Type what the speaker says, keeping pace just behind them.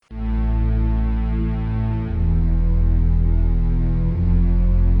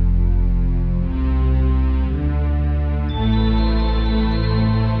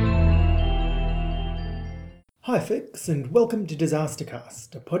folks, and welcome to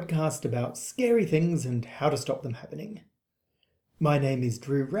Disastercast, a podcast about scary things and how to stop them happening. My name is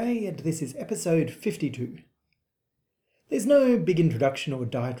Drew Ray, and this is episode 52. There's no big introduction or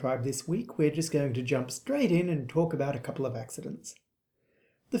diatribe this week, we're just going to jump straight in and talk about a couple of accidents.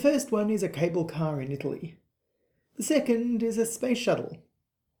 The first one is a cable car in Italy. The second is a space shuttle.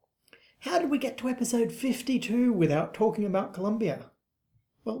 How did we get to episode 52 without talking about Columbia?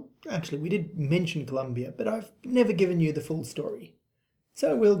 Well, actually, we did mention Columbia, but I've never given you the full story.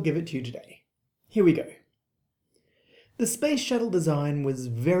 So we'll give it to you today. Here we go. The space shuttle design was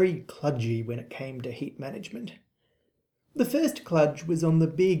very kludgy when it came to heat management. The first kludge was on the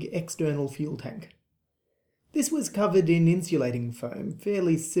big external fuel tank. This was covered in insulating foam,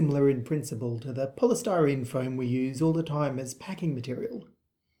 fairly similar in principle to the polystyrene foam we use all the time as packing material.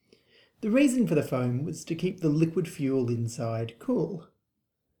 The reason for the foam was to keep the liquid fuel inside cool.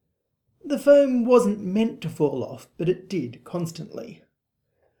 The foam wasn't meant to fall off, but it did constantly.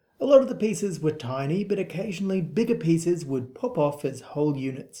 A lot of the pieces were tiny, but occasionally bigger pieces would pop off as whole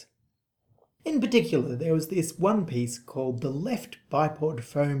units. In particular, there was this one piece called the left bipod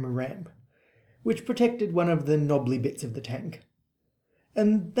foam ramp, which protected one of the knobbly bits of the tank.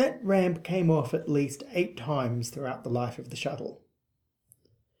 And that ramp came off at least 8 times throughout the life of the shuttle.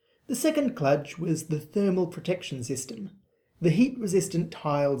 The second kludge was the thermal protection system, the heat-resistant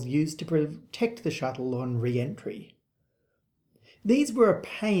tiles used to protect the shuttle on re-entry. These were a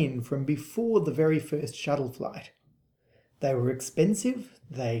pain from before the very first shuttle flight. They were expensive,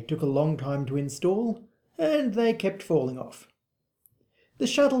 they took a long time to install, and they kept falling off. The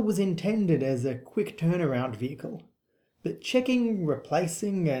shuttle was intended as a quick turnaround vehicle, but checking,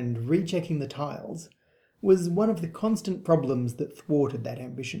 replacing, and rechecking the tiles was one of the constant problems that thwarted that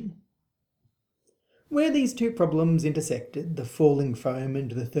ambition. Where these two problems intersected, the falling foam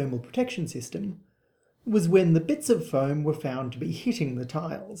and the thermal protection system, was when the bits of foam were found to be hitting the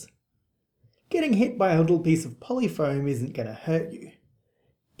tiles. Getting hit by a little piece of polyfoam isn't going to hurt you.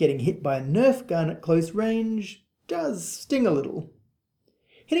 Getting hit by a Nerf gun at close range does sting a little.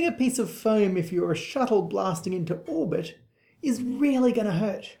 Hitting a piece of foam if you're a shuttle blasting into orbit is really going to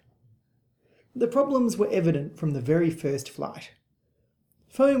hurt. The problems were evident from the very first flight.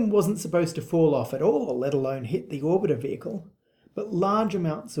 Foam wasn't supposed to fall off at all, let alone hit the orbiter vehicle, but large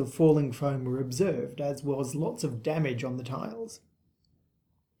amounts of falling foam were observed, as was lots of damage on the tiles.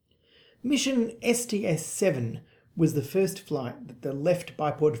 Mission STS-7 was the first flight that the left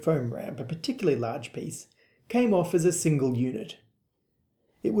bipod foam ramp, a particularly large piece, came off as a single unit.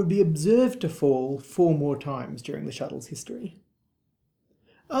 It would be observed to fall 4 more times during the shuttle's history.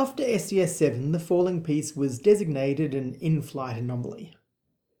 After STS-7, the falling piece was designated an in-flight anomaly.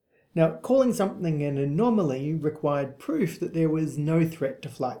 Now, calling something an anomaly required proof that there was no threat to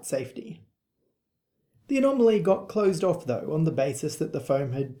flight safety. The anomaly got closed off, though, on the basis that the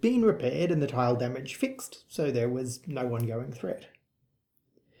foam had been repaired and the tile damage fixed, so there was no ongoing threat.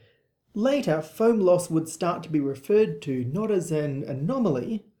 Later, foam loss would start to be referred to not as an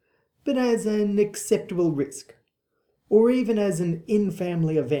anomaly, but as an acceptable risk, or even as an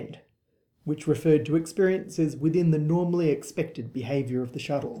in-family event, which referred to experiences within the normally expected behaviour of the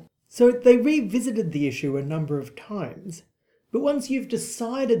shuttle. So they revisited the issue a number of times, but once you've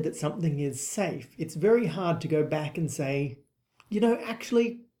decided that something is safe, it's very hard to go back and say,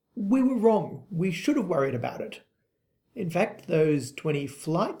 actually, we were wrong, we should have worried about it. In fact, those 20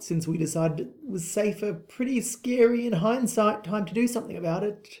 flights since we decided it was safe are pretty scary in hindsight, time to do something about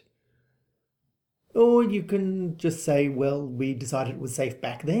it. Or you can just say, well, we decided it was safe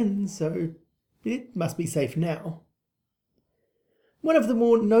back then, so it must be safe now. One of the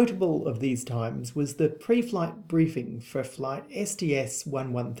more notable of these times was the pre-flight briefing for flight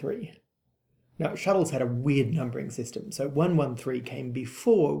STS-113. Now, shuttles had a weird numbering system, so 113 came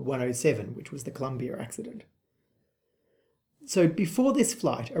before 107, which was the Columbia accident. So before this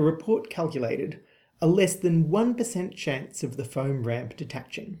flight, a report calculated a less than 1% chance of the foam ramp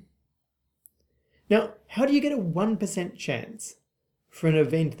detaching. Now, how do you get a 1% chance for an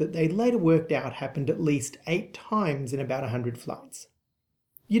event that they later worked out happened at least 8 times in about 100 flights?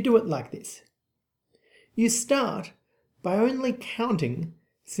 You do it like this. You start by only counting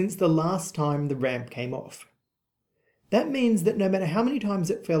since the last time the ramp came off. That means that no matter how many times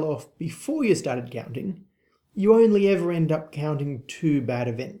it fell off before you started counting, you only ever end up counting 2 bad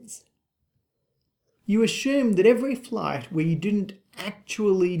events. You assume that every flight where you didn't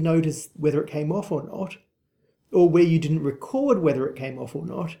actually notice whether it came off or not, or where you didn't record whether it came off or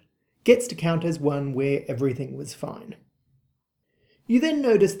not, gets to count as one where everything was fine. You then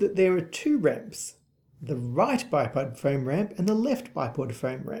notice that there are 2 ramps, the right bipod foam ramp and the left bipod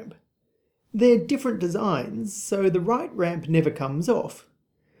foam ramp. They're different designs, so the right ramp never comes off,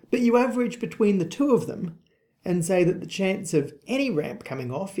 but you average between the two of them and say that the chance of any ramp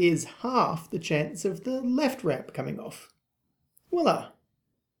coming off is half the chance of the left ramp coming off. Voila!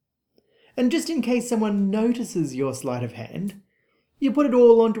 And just in case someone notices your sleight of hand, you put it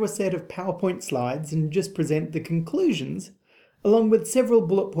all onto a set of PowerPoint slides and just present the conclusions, along with several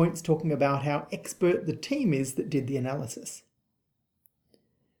bullet points talking about how expert the team is that did the analysis.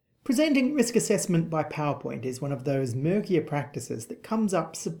 Presenting risk assessment by PowerPoint is one of those murkier practices that comes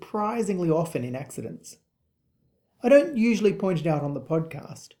up surprisingly often in accidents. I don't usually point it out on the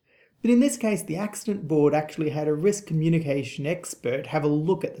podcast, but in this case the accident board actually had a risk communication expert have a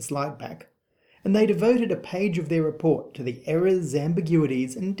look at the slide pack, and they devoted a page of their report to the errors,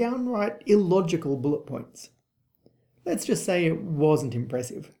 ambiguities, and downright illogical bullet points. Let's just say it wasn't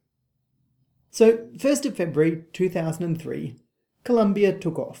impressive. So, 1st of February 2003, Columbia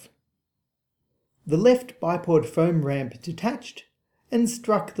took off. The left bipod foam ramp detached and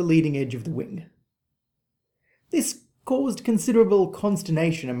struck the leading edge of the wing. This caused considerable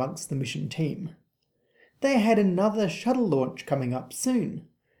consternation amongst the mission team. They had another shuttle launch coming up soon.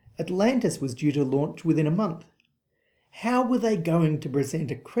 Atlantis was due to launch within a month. How were they going to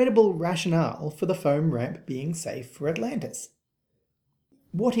present a credible rationale for the foam ramp being safe for Atlantis?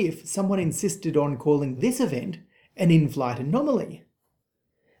 What if someone insisted on calling this event an in-flight anomaly?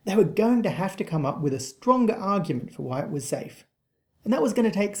 They were going to have to come up with a stronger argument for why it was safe, and that was going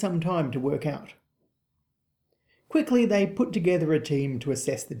to take some time to work out. Quickly, they put together a team to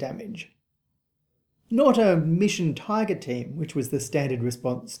assess the damage. Not a Mission Tiger team, which was the standard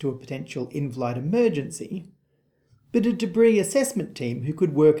response to a potential in-flight emergency, but a debris assessment team who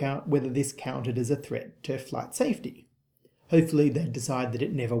could work out whether this counted as a threat to flight safety. Hopefully they'd decide that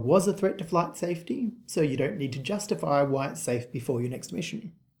it never was a threat to flight safety, so you don't need to justify why it's safe before your next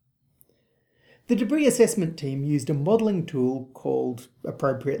mission. The debris assessment team used a modelling tool called,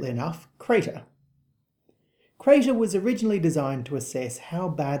 appropriately enough, Crater. Crater was originally designed to assess how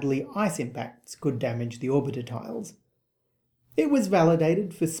badly ice impacts could damage the orbiter tiles. It was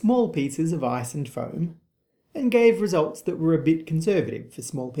validated for small pieces of ice and foam, and gave results that were a bit conservative for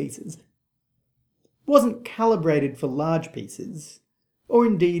small pieces. It wasn't calibrated for large pieces, or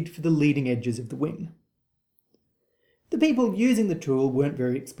indeed for the leading edges of the wing. The people using the tool weren't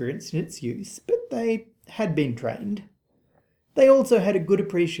very experienced in its use, but they had been trained. They also had a good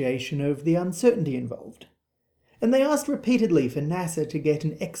appreciation of the uncertainty involved, and they asked repeatedly for NASA to get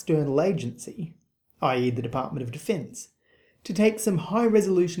an external agency, i.e. the Department of Defense, to take some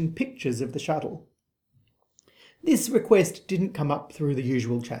high-resolution pictures of the shuttle. This request didn't come up through the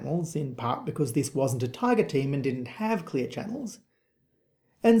usual channels, in part because this wasn't a Tiger team and didn't have clear channels,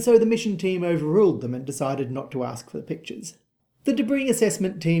 and so the mission team overruled them and decided not to ask for the pictures. The debris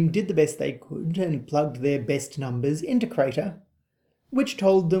assessment team did the best they could and plugged their best numbers into Crater, which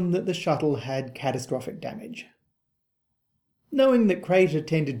told them that the shuttle had catastrophic damage. Knowing that Crater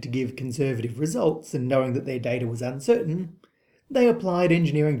tended to give conservative results and knowing that their data was uncertain, they applied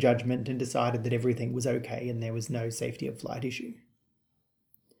engineering judgment and decided that everything was okay and there was no safety of flight issue.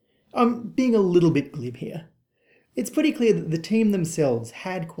 I'm being a little bit glib here. It's pretty clear that the team themselves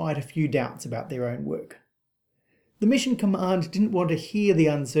had quite a few doubts about their own work. The mission command didn't want to hear the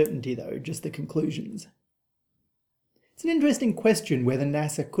uncertainty though, just the conclusions. It's an interesting question whether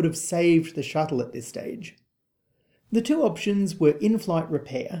NASA could have saved the shuttle at this stage. The two options were in-flight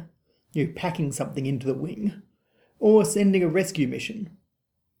repair, packing something into the wing, or sending a rescue mission.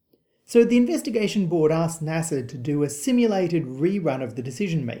 So the investigation board asked NASA to do a simulated rerun of the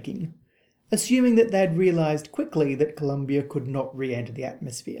decision-making, assuming that they'd realised quickly that Columbia could not re-enter the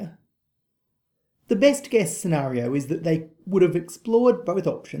atmosphere. The best guess scenario is that they would have explored both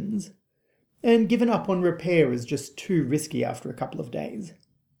options and given up on repair as just too risky after a couple of days.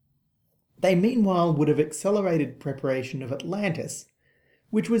 They meanwhile would have accelerated preparation of Atlantis,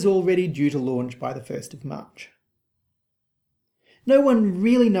 which was already due to launch by the 1st of March. No one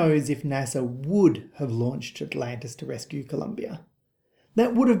really knows if NASA would have launched Atlantis to rescue Columbia.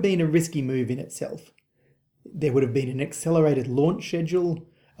 That would have been a risky move in itself. There would have been an accelerated launch schedule,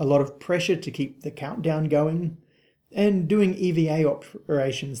 a lot of pressure to keep the countdown going, and doing EVA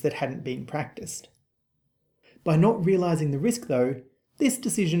operations that hadn't been practiced. By not realising the risk though, this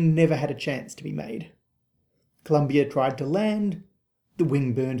decision never had a chance to be made. Columbia tried to land, the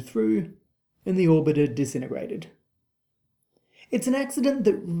wing burned through, and the orbiter disintegrated. It's an accident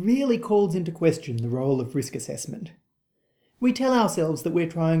that really calls into question the role of risk assessment. We tell ourselves that we're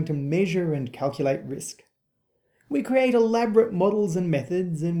trying to measure and calculate risk. We create elaborate models and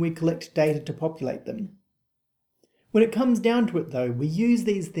methods and we collect data to populate them. When it comes down to it though, we use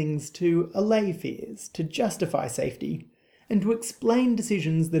these things to allay fears, to justify safety, and to explain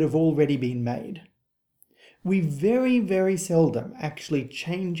decisions that have already been made. We very, very seldom actually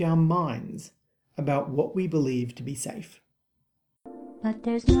change our minds about what we believe to be safe. But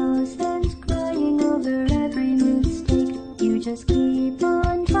there's no sense crying over every mistake. You just keep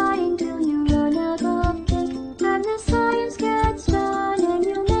on trying till you run out of cake. And the science gets done and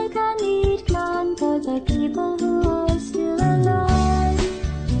you make a neat plan for the people who are still alive.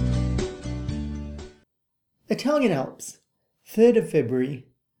 Italian Alps, 3rd of February,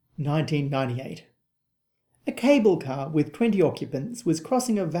 1998. A cable car with 20 occupants was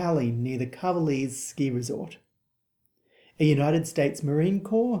crossing a valley near the Cavallese ski resort. A United States Marine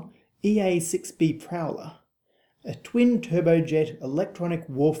Corps EA-6B Prowler, a twin-turbojet electronic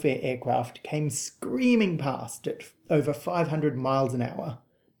warfare aircraft, came screaming past at over 500 miles an hour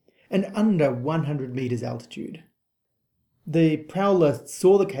and under 100 meters altitude. The Prowler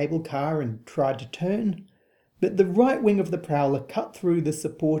saw the cable car and tried to turn, but the right wing of the Prowler cut through the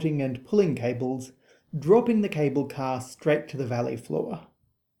supporting and pulling cables, dropping the cable car straight to the valley floor.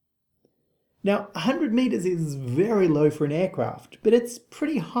 Now, 100 meters is very low for an aircraft, but it's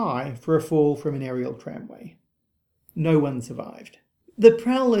pretty high for a fall from an aerial tramway. No one survived. The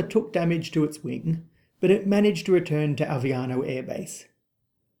Prowler took damage to its wing, but it managed to return to Aviano Air Base.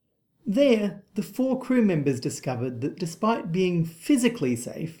 There, the 4 crew members discovered that despite being physically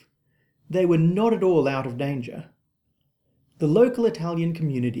safe, they were not at all out of danger. The local Italian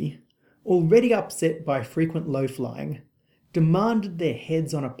community, already upset by frequent low flying, demanded their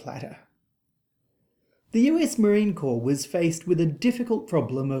heads on a platter. The US Marine Corps was faced with a difficult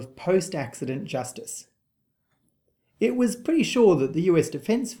problem of post-accident justice. It was pretty sure that the US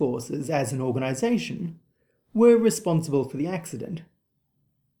Defense Forces, as an organisation, were responsible for the accident.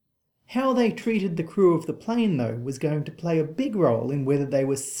 How they treated the crew of the plane, though, was going to play a big role in whether they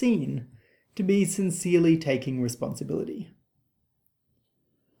were seen to be sincerely taking responsibility.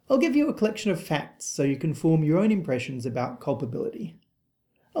 I'll give you a collection of facts so you can form your own impressions about culpability.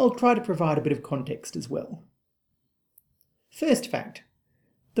 I'll try to provide a bit of context as well. First fact: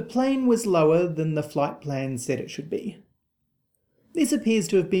 the plane was lower than the flight plan said it should be. This appears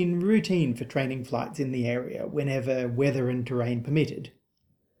to have been routine for training flights in the area whenever weather and terrain permitted.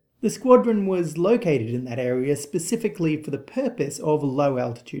 The squadron was located in that area specifically for the purpose of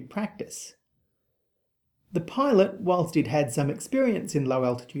low-altitude practice. The pilot, whilst he'd had some experience in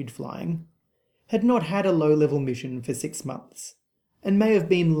low-altitude flying, had not had a low-level mission for 6 months, and may have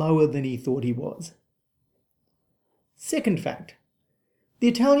been lower than he thought he was. Second fact: the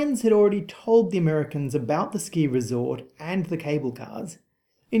Italians had already told the Americans about the ski resort and the cable cars,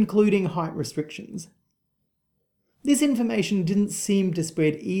 including height restrictions. This information didn't seem to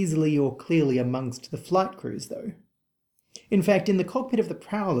spread easily or clearly amongst the flight crews, though. In fact, in the cockpit of the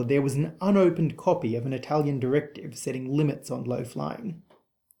Prowler there was an unopened copy of an Italian directive setting limits on low flying.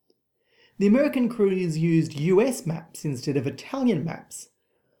 The American crews used US maps instead of Italian maps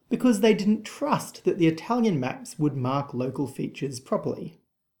because they didn't trust that the Italian maps would mark local features properly.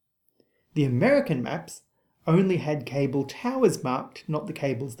 The American maps only had cable towers marked, not the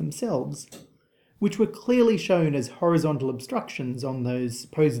cables themselves, which were clearly shown as horizontal obstructions on those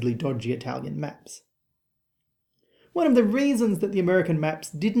supposedly dodgy Italian maps. One of the reasons that the American maps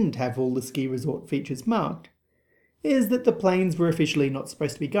didn't have all the ski resort features marked is that the planes were officially not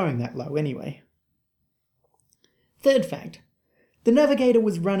supposed to be going that low anyway. Third fact: the navigator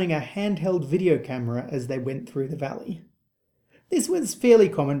was running a handheld video camera as they went through the valley. This was fairly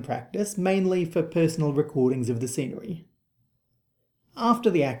common practice, mainly for personal recordings of the scenery. After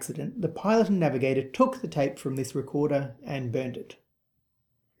the accident, the pilot and navigator took the tape from this recorder and burned it.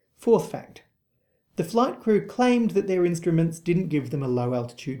 Fourth fact: the flight crew claimed that their instruments didn't give them a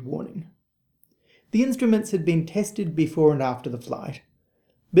low-altitude warning. The instruments had been tested before and after the flight,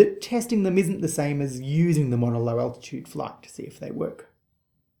 but testing them isn't the same as using them on a low-altitude flight to see if they work.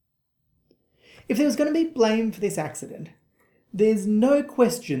 If there was going to be blame for this accident, there's no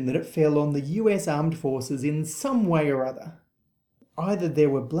question that it fell on the US Armed Forces in some way or other. Either there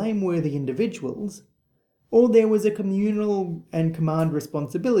were blameworthy individuals, or there was a communal and command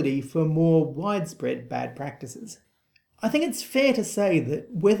responsibility for more widespread bad practices. I think it's fair to say that,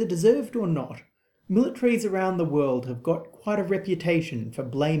 whether deserved or not, militaries around the world have got quite a reputation for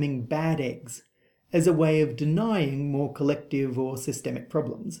blaming bad eggs as a way of denying more collective or systemic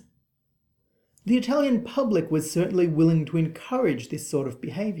problems. The Italian public was certainly willing to encourage this sort of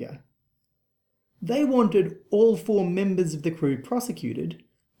behaviour. They wanted all 4 members of the crew prosecuted,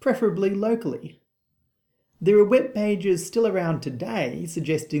 preferably locally. There are web pages still around today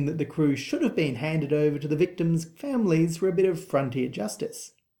suggesting that the crew should have been handed over to the victims' families for a bit of frontier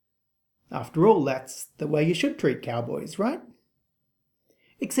justice. After all, that's the way you should treat cowboys, right?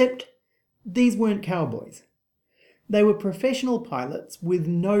 Except these weren't cowboys. They were professional pilots with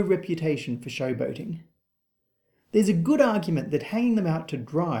no reputation for showboating. There's a good argument that hanging them out to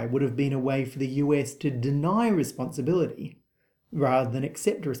dry would have been a way for the US to deny responsibility rather than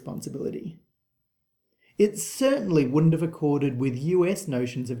accept responsibility. It certainly wouldn't have accorded with US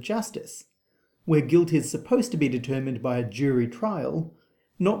notions of justice, where guilt is supposed to be determined by a jury trial,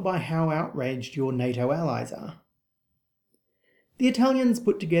 not by how outraged your NATO allies are. The Italians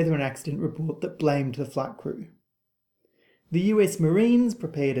put together an accident report that blamed the flight crew. The US Marines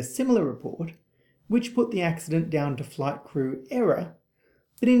prepared a similar report, which put the accident down to flight crew error,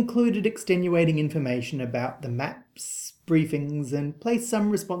 but included extenuating information about the maps, briefings, and placed some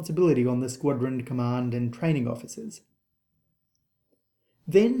responsibility on the squadron command and training officers.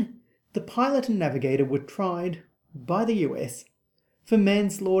 Then, the pilot and navigator were tried, by the US, for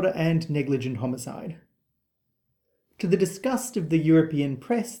manslaughter and negligent homicide. To the disgust of the European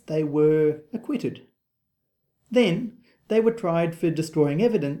press, they were acquitted. Then, they were tried for destroying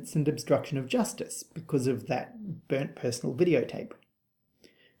evidence and obstruction of justice because of that burnt personal videotape.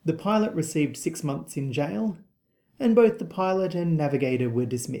 The pilot received 6 months in jail, and both the pilot and navigator were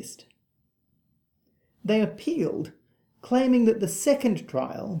dismissed. They appealed, claiming that the second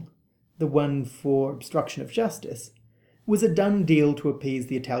trial, the one for obstruction of justice, was a done deal to appease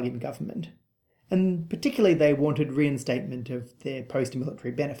the Italian government, and particularly they wanted reinstatement of their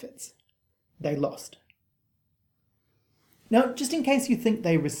post-military benefits. They lost. Now, just in case you think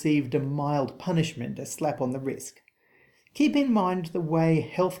they received a mild punishment, a slap on the wrist, keep in mind the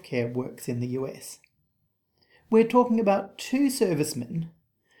way healthcare works in the US. We're talking about 2 servicemen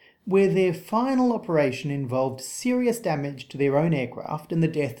where their final operation involved serious damage to their own aircraft and the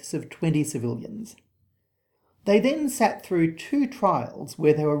deaths of 20 civilians. They then sat through 2 trials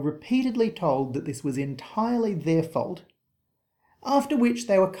where they were repeatedly told that this was entirely their fault, after which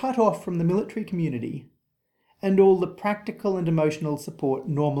they were cut off from the military community and all the practical and emotional support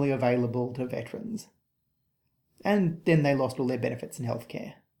normally available to veterans. And then they lost all their benefits and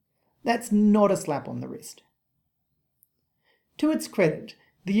healthcare. That's not a slap on the wrist. To its credit,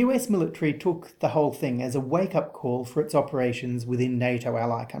 the US military took the whole thing as a wake-up call for its operations within NATO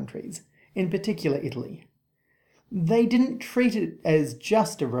ally countries, in particular Italy. They didn't treat it as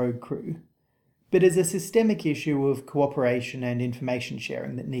just a rogue crew, but as a systemic issue of cooperation and information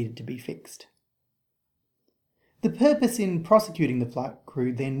sharing that needed to be fixed. The purpose in prosecuting the flight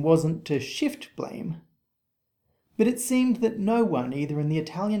crew then wasn't to shift blame, but it seemed that no one, either in the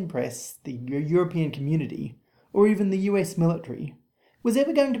Italian press, the European community, or even the US military, was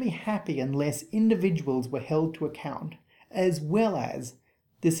ever going to be happy unless individuals were held to account, as well as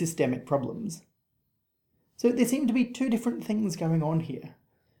the systemic problems. So there seem to be 2 different things going on here.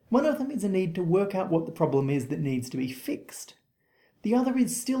 One of them is a need to work out what the problem is that needs to be fixed. The other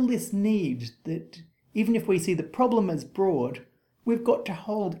is still this need that, even if we see the problem as broad, we've got to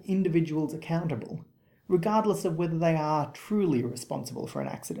hold individuals accountable, regardless of whether they are truly responsible for an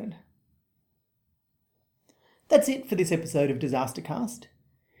accident. That's it for this episode of Disastercast.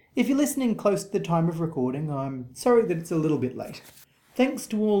 If you're listening close to the time of recording, I'm sorry that it's a little bit late. Thanks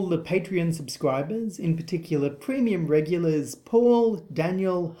to all the Patreon subscribers, in particular premium regulars Paul,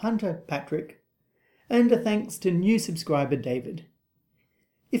 Daniel, Hunter, Patrick, and a thanks to new subscriber David.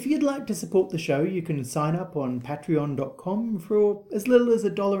 If you'd like to support the show, you can sign up on patreon.com for as little as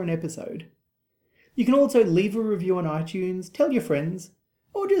 $1 an episode. You can also leave a review on iTunes, tell your friends,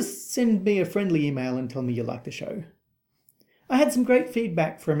 or just send me a friendly email and tell me you like the show. I had some great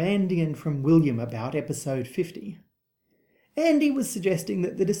feedback from Andy and from William about episode 50. Andy was suggesting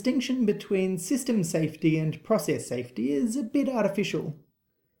that the distinction between system safety and process safety is a bit artificial.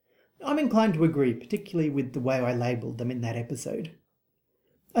 I'm inclined to agree, particularly with the way I labelled them in that episode.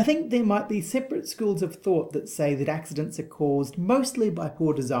 I think there might be separate schools of thought that say that accidents are caused mostly by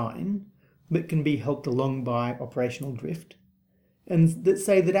poor design, but can be helped along by operational drift, and that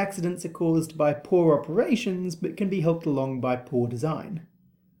say that accidents are caused by poor operations, but can be helped along by poor design.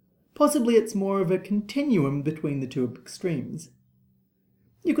 Possibly it's more of a continuum between the 2 extremes.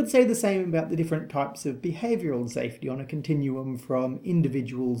 You could say the same about the different types of behavioural safety on a continuum from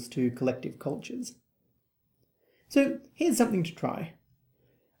individuals to collective cultures. So here's something to try.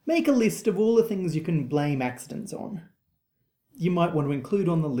 Make a list of all the things you can blame accidents on. You might want to include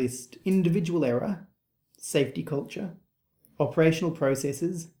on the list individual error, safety culture, operational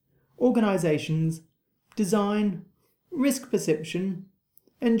processes, organisations, design, risk perception,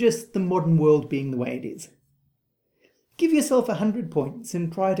 and just the modern world being the way it is. Give yourself 100 points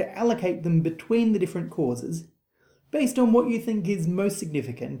and try to allocate them between the different causes based on what you think is most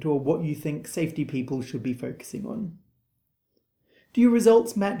significant or what you think safety people should be focusing on. Do your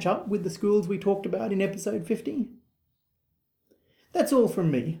results match up with the schools we talked about in episode 50? That's all from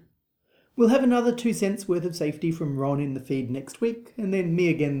me. We'll have another 2 cents worth of safety from Ron in the feed next week, and then me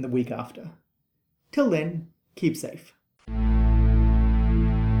again the week after. Till then, keep safe.